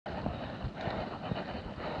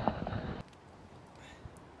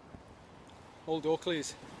Old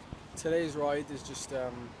Oakleys. Today's ride is just a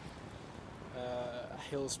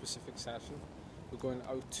hill specific session. We're going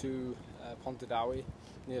out to Pontardawe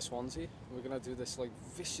near Swansea. We're going to do this like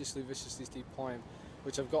viciously steep climb,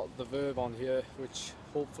 which I've got the VIRB on here, which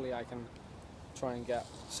hopefully I can try and get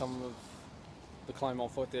some of the climb on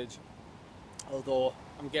footage, although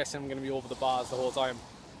I'm guessing I'm going to be over the bars the whole time,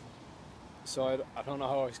 so I don't know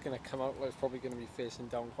how it's going to come out. It's probably going to be facing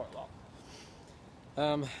down quite a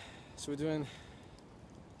lot. So we're doing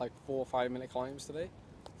like 4 or 5 minute climbs today,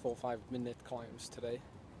 4 or 5 minute climbs today,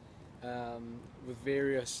 with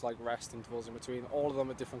various like rest intervals in between. All of them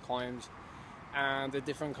are different climbs and a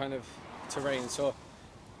different kind of terrain. So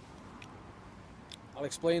I'll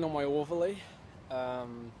explain on my overlay,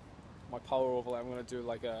 my power overlay. I'm going to do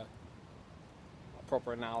like a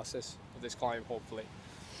proper analysis of this climb hopefully,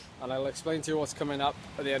 and I'll explain to you what's coming up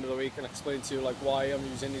at the end of the week, and explain to you like why I'm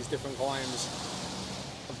using these different climbs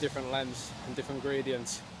of different lengths and different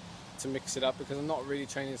gradients to mix it up, because I'm not really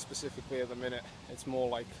training specifically at the minute. It's more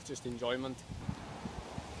like just enjoyment,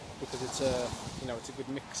 because it's a it's a good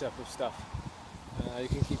mix up of stuff. You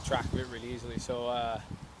can keep track of it really easily. So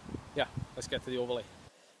yeah, let's get to the overlay.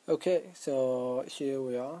 Okay, so here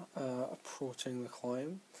we are approaching the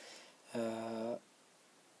climb.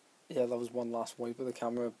 Yeah, that was one last wipe of the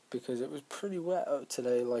camera because it was pretty wet out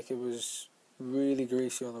today. Like, it was really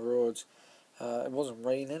greasy on the roads. It wasn't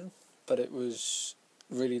raining, but it was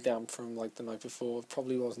really damp from like the night before. It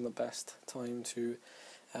probably wasn't the best time to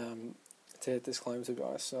hit this climb, to be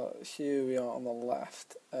honest. So here we are on the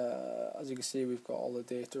left. As you can see, we've got all the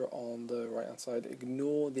data on the right hand side.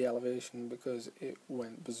 Ignore the elevation because it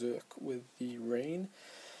went berserk with the rain.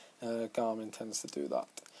 Garmin tends to do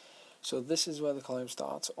that. So this is where the climb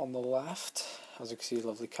starts on the left. As you can see, a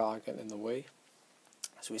lovely car getting in the way.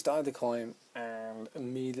 So we started the climb and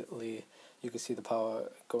immediately you can see the power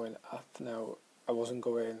going up. Now, I wasn't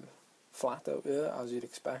going flat out here as you'd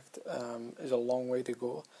expect. There's a long way to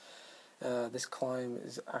go. This climb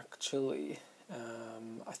is actually,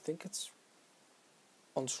 I think it's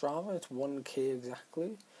on Strava, it's 1k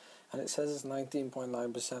exactly, and it says it's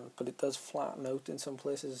 19.9%, but it does flatten out in some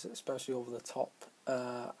places, especially over the top,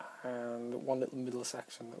 and one little middle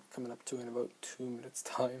section that we're coming up to in about 2 minutes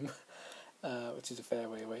time, which is a fair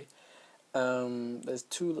way away. There's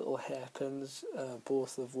 2 little hairpins,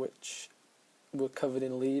 both of which were covered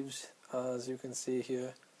in leaves, as you can see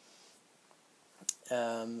here.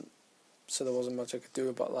 So there wasn't much I could do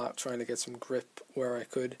about that, trying to get some grip where I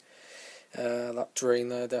could. That drain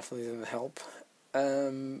there definitely didn't help.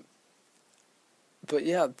 But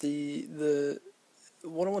yeah, the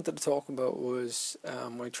what I wanted to talk about was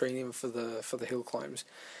my training for the hill climbs,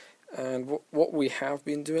 and what we have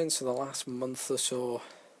been doing. So the last month or so,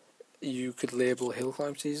 you could label hill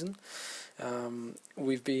climb season.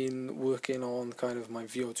 We've been working on kind of my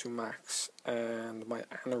VO2 max and my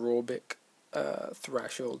anaerobic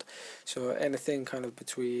threshold, so anything kind of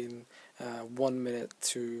between 1 minute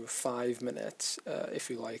to 5 minutes, if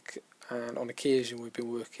you like, and on occasion we've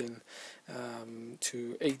been working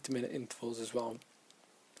to 8-minute intervals as well,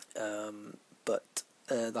 but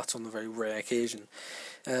that's on a very rare occasion.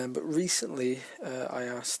 But recently I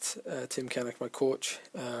asked Tim Kennick, my coach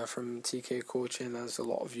from TK Coaching, as a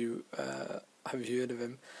lot of you have heard of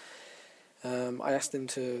him. I asked him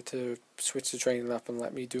to switch the training up and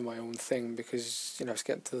let me do my own thing, because it's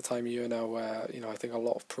getting to the time of year now where I think a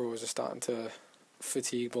lot of pros are starting to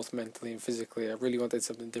fatigue both mentally and physically. I really wanted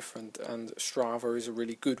something different, and Strava is a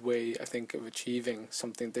really good way, I think, of achieving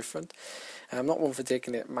something different. I'm not one for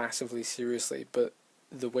taking it massively seriously, but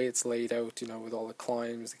the way it's laid out, with all the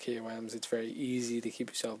climbs, the KOMs, it's very easy to keep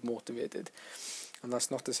yourself motivated. And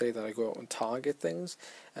that's not to say that I go out and target things,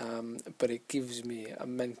 but it gives me a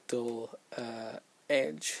mental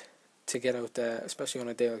edge to get out there, especially on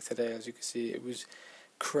a day like today. As you can see, it was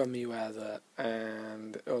crummy weather,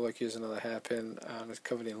 and like here's another hairpin, and it's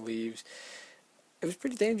covered in leaves. It was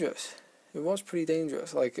pretty dangerous. It was pretty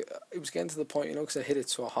dangerous. Like, it was getting to the point, because I hit it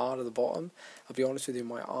so hard at the bottom. I'll be honest with you,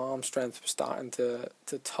 my arm strength was starting to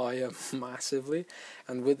tire massively,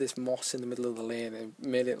 and with this moss in the middle of the lane, it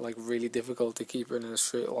made it like really difficult to keep running in a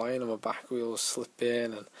straight line, and my back wheels slip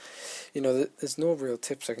in, and there's no real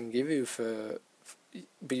tips I can give you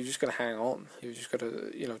but you just got to hang on. You just got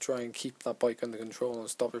to try and keep that bike under control and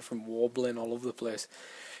stop it from wobbling all over the place.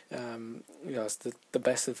 It's the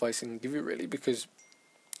best advice I can give you, really, because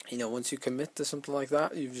once you commit to something like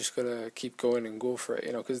that, you've just got to keep going and go for it,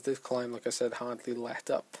 because this climb, like I said, hardly let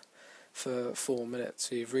up for 4 minutes,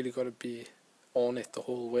 so you've really got to be on it the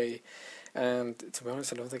whole way. And to be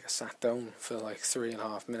honest, I don't think I sat down for like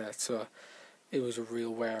 3.5 minutes, so it was a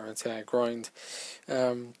real wear and tear grind.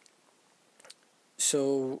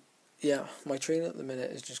 So yeah, my training at the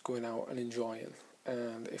minute is just going out and enjoying,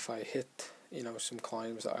 and if I hit, you know, some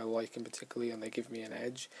climbs that I like in particularly and they give me an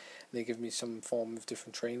edge, and they give me some form of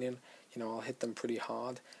different training, you know, I'll hit them pretty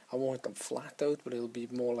hard. I won't hit them flat out, but it'll be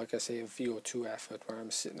more like I say a VO2 effort where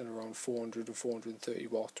I'm sitting at around 400 to 430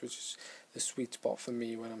 watts, which is the sweet spot for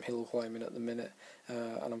me when I'm hill climbing at the minute,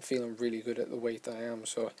 and I'm feeling really good at the weight I am,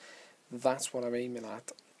 so that's what I'm aiming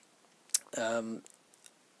at.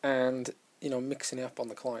 And you know, mixing it up on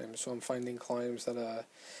the climbs, so I'm finding climbs that are,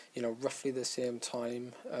 you know, roughly the same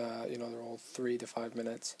time, you know, they're all 3 to 5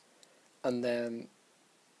 minutes, and then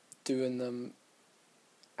doing them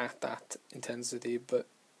at that intensity, but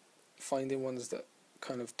finding ones that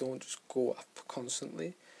kind of don't just go up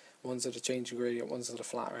constantly, ones that are changing gradient, ones that are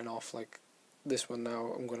flattering off, like this one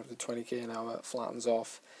now. I'm going up to 20k an hour, it flattens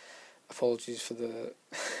off. Apologies for the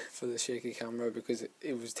for the shaky camera, because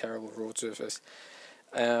it was terrible road surface.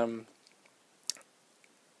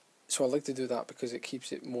 So I like to do that because it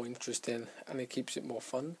keeps it more interesting and it keeps it more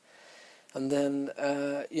fun. And then,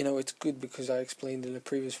 you know, it's good because I explained in a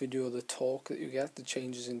previous video the torque that you get, the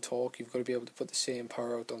changes in torque. You've got to be able to put the same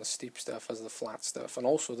power out on the steep stuff as the flat stuff, and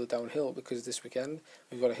also the downhill, because this weekend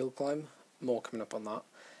we've got a hill climb, more coming up on that,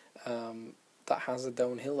 that has a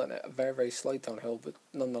downhill in it, a very, very slight downhill, but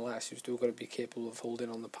nonetheless you've still got to be capable of holding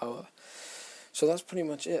on the power. So that's pretty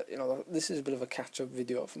much it. You know, this is a bit of a catch-up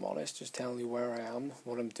video, if I'm honest, just telling you where I am,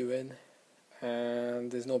 what I'm doing, and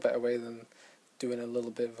there's no better way than doing a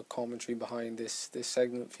little bit of a commentary behind this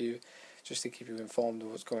segment for you, just to keep you informed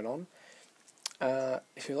of what's going on.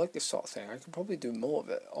 If you like this sort of thing, I could probably do more of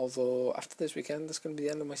it, although after this weekend that's going to be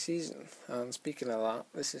the end of my season, and speaking of that,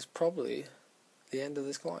 this is probably the end of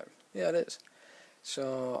this climb. Yeah, it is.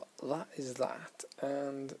 So that is that,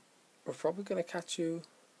 and we're probably going to catch you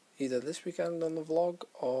either this weekend on the vlog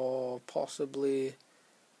or possibly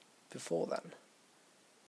before then.